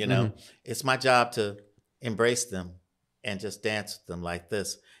trip them, you know. It's my job to embrace them and just dance with them like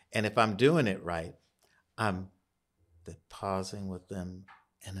this. And if I'm doing it right, I'm pausing with them,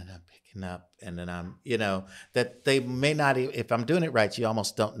 and then I'm picking up, and then I'm, you know, that they may not, if I'm doing it right, you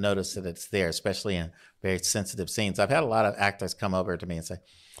almost don't notice that it's there, especially in very sensitive scenes. I've had a lot of actors come over to me and say,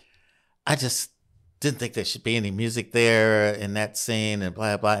 I just didn't think there should be any music there in that scene and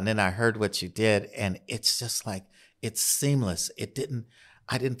blah, blah. And then I heard what you did, and it's just like, it's seamless.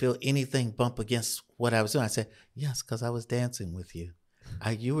 I didn't feel anything bump against what I was doing. I said, yes, because I was dancing with you.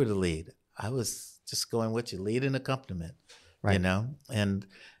 You were the lead. I was just going with you, lead and accompaniment, you know? And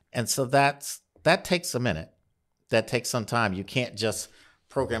so that takes a minute. That takes some time. You can't just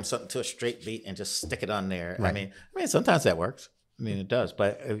program something to a straight beat and just stick it on there. Right. I mean, sometimes that works. I mean, it does,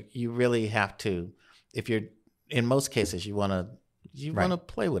 but you really have to, if you're, in most cases, you want to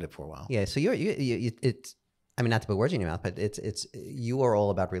play with it for a while. Yeah. So it's, I mean, not to put words in your mouth, but you are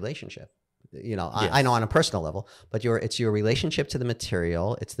all about relationship. You know, yes. I know on a personal level, but it's your relationship to the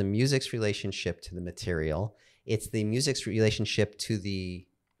material. It's the music's relationship to the material. It's the music's relationship to the,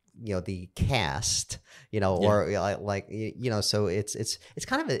 you know, the cast, you know, or like, you know, so it's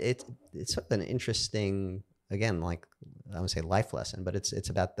kind of it's sort of an interesting, again, like I would say life lesson, but it's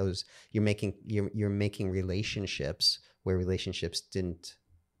about those, you're making relationships where relationships didn't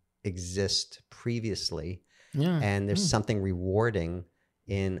exist previously. Yeah. And there's something rewarding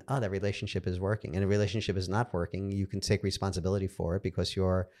in, that relationship is working, and a relationship is not working. You can take responsibility for it because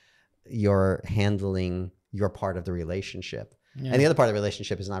you're handling your part of the relationship. Yeah. And the other part of the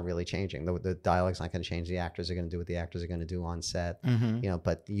relationship is not really changing. The dialogue's not going to change. The actors are going to do what the actors are going to do on set. You know,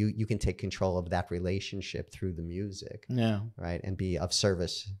 but you can take control of that relationship through the music. Yeah. Right. And be of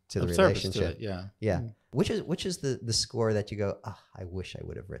service to the relationship. To it, yeah. Which is the score that you go, I wish I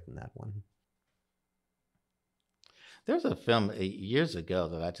would have written that one. There's a film years ago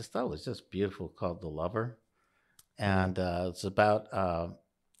that I just thought was just beautiful called The Lover. And it's about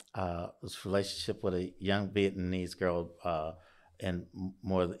this relationship with a young Vietnamese girl and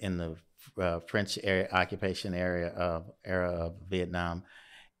more in the French occupation era of Vietnam.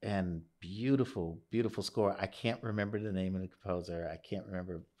 And beautiful, beautiful score. I can't remember the name of the composer. I can't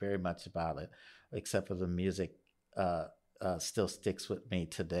remember very much about it, except for the music still sticks with me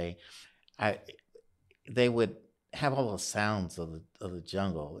today. They would have all the sounds of the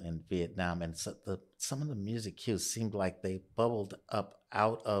jungle in Vietnam, and so some of the music cues seemed like they bubbled up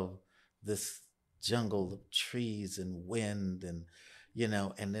out of this jungle of trees and wind, and you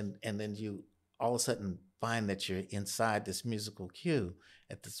know, and then you all of a sudden find that you're inside this musical cue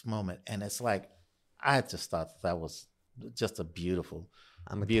at this moment, and it's like I just thought that was just a beautiful,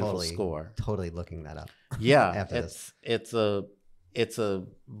 beautiful score. Totally looking that up. Yeah,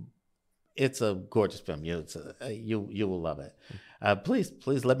 it's a gorgeous film. You will love it. Please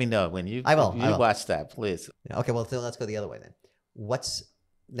let me know when you watch that, please. Okay, well, let's go the other way then.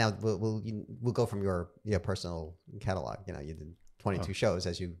 Now we'll go from your personal catalog. You know, you did 22 shows,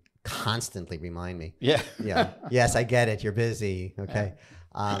 as you constantly remind me. Yeah. Yes, I get it. You're busy. Okay.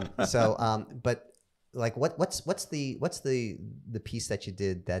 But like, what's the piece that you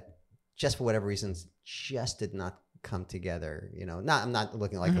did that just for whatever reasons just did not come together? You know, I'm not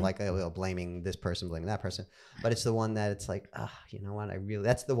looking like blaming this person, blaming that person, but it's the one that it's like, you know what,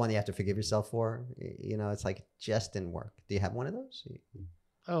 that's the one you have to forgive yourself for. You know, it's like it just didn't work. Do you have one of those?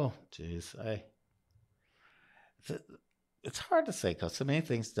 Oh, geez, it's hard to say because so many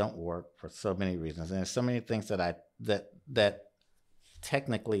things don't work for so many reasons, and there's so many things that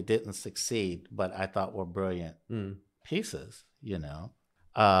technically didn't succeed, but I thought were brilliant pieces. You know.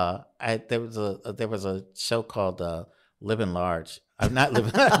 There was a show called Living Large. I'm not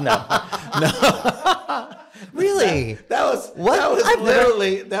living. No. Really? That was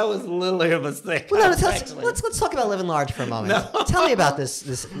literally a mistake. Well, let's talk about Living Large for a moment. No. Tell me about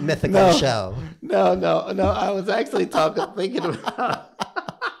this mythical show. No. I was actually thinking about.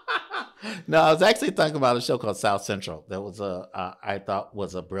 No, I was actually talking about a show called South Central. That was I thought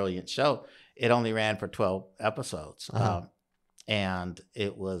was a brilliant show. It only ran for 12 episodes. And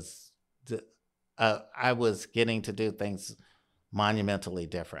it was, I was getting to do things monumentally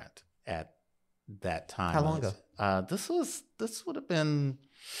different at that time. How long ago? This would have been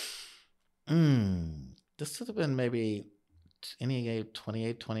this would have been maybe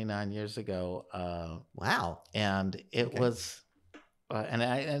 28, 29 years ago. Wow. And it Okay. was,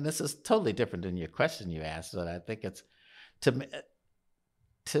 and this is totally different than your question you asked, but I think it's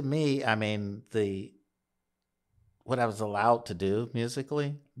to me, I mean, what I was allowed to do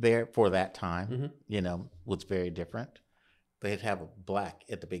musically there for that time, was very different. They'd have a black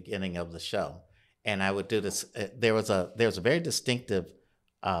at the beginning of the show, and I would do this. There was a very distinctive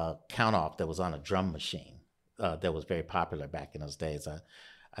count off that was on a drum machine that was very popular back in those days.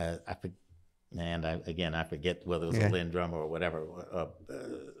 I forget whether it was a Lynn drum or whatever.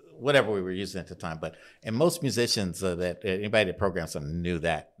 Whatever we were using at the time, and most musicians that anybody that programs them knew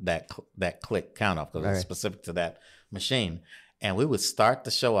that click count off because it was specific to that machine, and we would start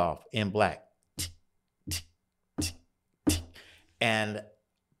the show off in black, and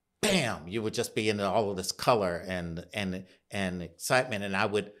bam, you would just be into all of this color and excitement, and I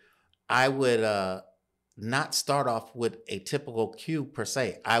would not start off with a typical cue per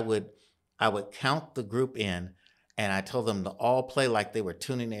se. I would count the group in. And I told them to all play like they were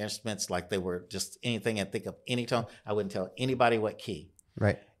tuning their instruments, like they were just anything and think of any tone. I wouldn't tell anybody what key.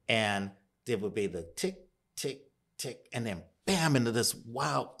 Right. And it would be the tick, tick, tick, and then bam, into this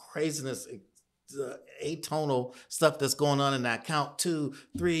wild craziness, atonal stuff that's going on. And I count 2,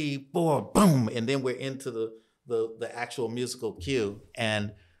 3, 4, boom. And then we're into the actual musical cue.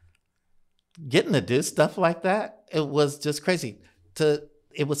 And getting to do stuff like that, it was just crazy.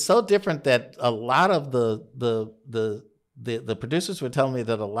 It was so different that a lot of the producers were telling me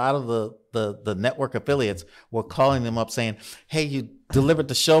that a lot of the network affiliates were calling them up saying, "Hey, you delivered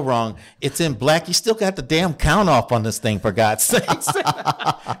the show wrong. It's in black. You still got the damn count off on this thing, for God's sakes."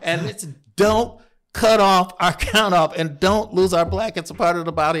 And it's don't cut off our count off and don't lose our black. It's a part of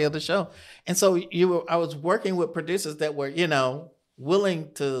the body of the show. And so I was working with producers that were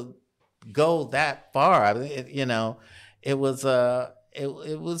willing to go that far. I mean, it was.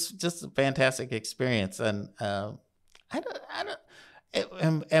 It was just a fantastic experience, and and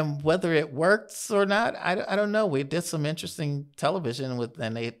whether it works or not, I don't know. We did some interesting television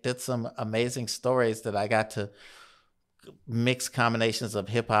and they did some amazing stories that I got to mix combinations of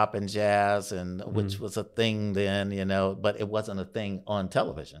hip hop and jazz, and which was a thing then, but it wasn't a thing on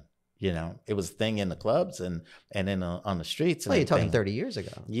television. It was a thing in the clubs and on the streets. Well, you're talking 30 years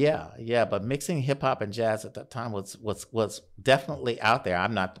ago. Yeah. But mixing hip hop and jazz at that time was definitely out there.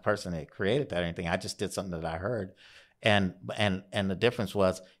 I'm not the person that created that or anything. I just did something that I heard, and the difference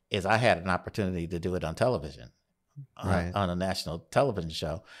is I had an opportunity to do it on television, on a national television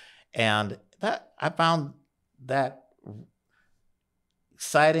show, and that I found that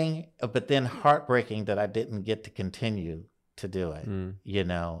exciting, but then heartbreaking that I didn't get to continue to do it.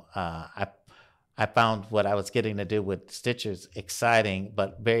 I found what I was getting to do with Stitchers exciting,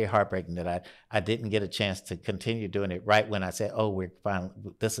 but very heartbreaking that I didn't get a chance to continue doing it right when I said, "Oh,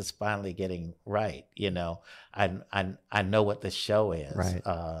 this is finally getting right." I know what the show is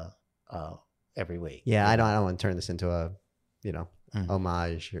every week. Yeah, I don't want to turn this into a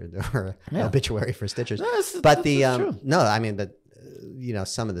homage or obituary for Stitchers. No, I mean, but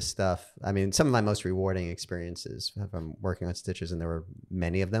some of the stuff, I mean, some of my most rewarding experiences from working on Stitchers, and there were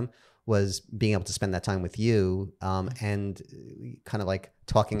many of them, was being able to spend that time with you and kind of like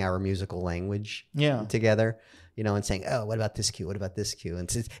talking our musical language together, and saying, "Oh, what about this cue? What about this cue?" And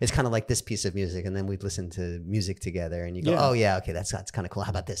it's kind of like this piece of music, and then we'd listen to music together, and you go, "Oh yeah, okay, that's kind of cool.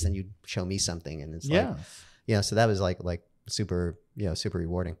 How about this?" And you'd show me something, and it's like, so that was like super, super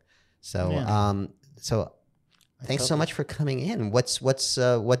rewarding. So, thanks so much for coming in. What do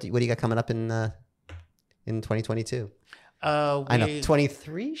you got coming up in 2022? I know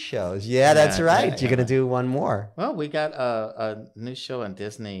 23 shows. Yeah, that's right. You're gonna do one more. Well, we got a new show on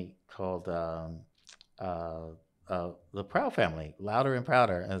Disney called The Proud Family, Louder and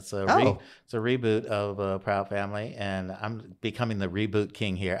Prouder. It's a reboot of Proud Family, and I'm becoming the reboot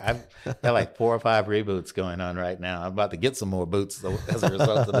king here. I've got like 4 or 5 reboots going on right now. I'm about to get some more boots as a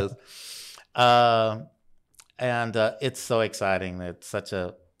result of this. And it's so exciting. It's such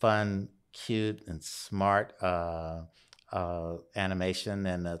a fun, cute, and smart animation,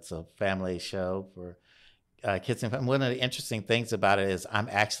 and it's a family show for kids. And one of the interesting things about it is I'm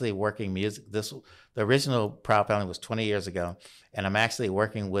actually working music. The original Proud Family was 20 years ago, and I'm actually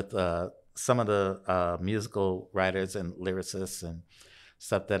working with some of the musical writers and lyricists and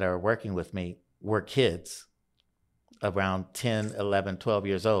stuff that are working with me were kids around 10, 11, 12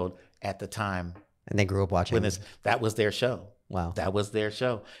 years old at the time. And they grew up watching. That was their show. Wow. That was their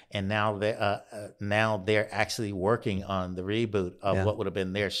show, and now they're actually working on the reboot of Yeah. what would have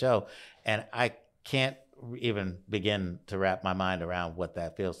been their show, and I can't even begin to wrap my mind around what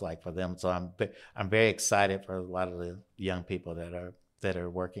that feels like for them. So I'm very excited for a lot of the young people that are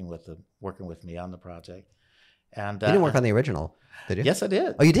working with me on the project. And You didn't work on the original, did you? yes, I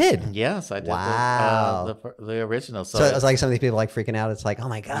did. Oh, you did? Yes, I did. Wow. The original. So it's like some of these people like freaking out. It's like, oh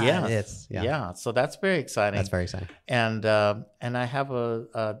my God. Yes, yeah. So that's very exciting. That's very exciting. And I have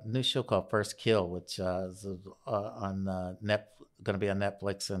a new show called First Kill, which is on going to be on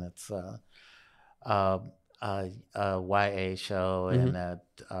Netflix, and it's a YA show, and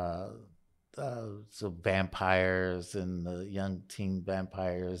so vampires and the young teen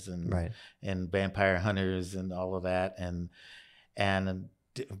vampires and vampire hunters and all of that, and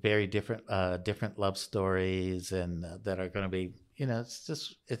very different love stories, and that are going to be,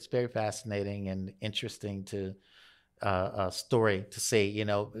 it's very fascinating and interesting to a story to see,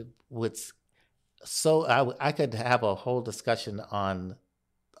 what's so I could have a whole discussion on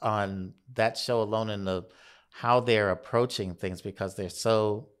that show alone, and how they're approaching things, because there's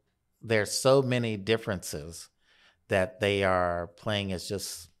so many differences that they are playing as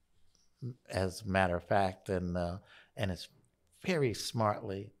matter of fact, and it's very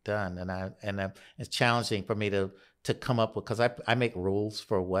smartly done, and it's challenging for me to come up with, because I make rules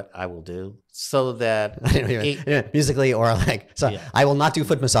for what I will do, so that musically, or like, so yeah. I will not do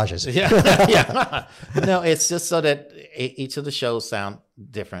foot massages. Yeah. No, it's just so that each of the shows sound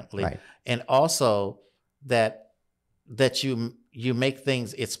differently, right. And also that you make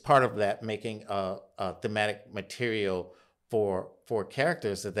things. It's part of that, making a thematic material for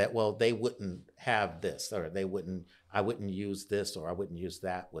characters that well, they wouldn't have this, or I wouldn't use this, or I wouldn't use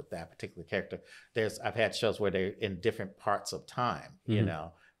that with that particular character. I've had shows where they're in different parts of time,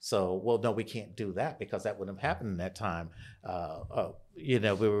 So, well, no, we can't do that because that wouldn't have happened in that time. I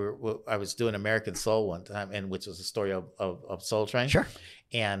was doing American Soul one time, and which was a story of Soul Train. Sure.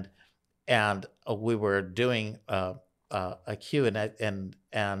 And we were doing a cue, and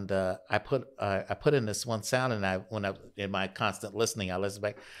I put in this one sound, and when I in my constant listening, I listened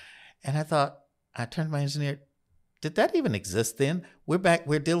back, and I turned to my engineer. Did that even exist then? We're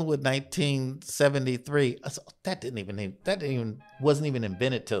dealing with 1973. That wasn't even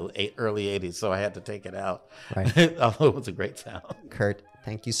invented till early 80s. So I had to take it out. Right. Although it was a great sound. Kurt,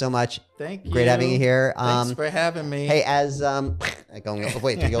 thank you so much. Thank you. Great having you here. Thanks for having me. Hey, as going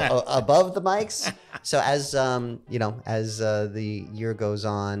to go above the mics. So as as the year goes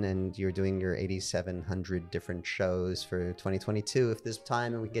on and you're doing your 8,700 different shows for 2022, if there's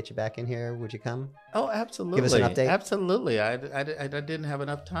time and we get you back in here, would you come? Oh, absolutely. Give us an update. Absolutely. I didn't have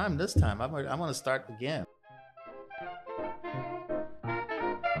enough time this time. I want to start again.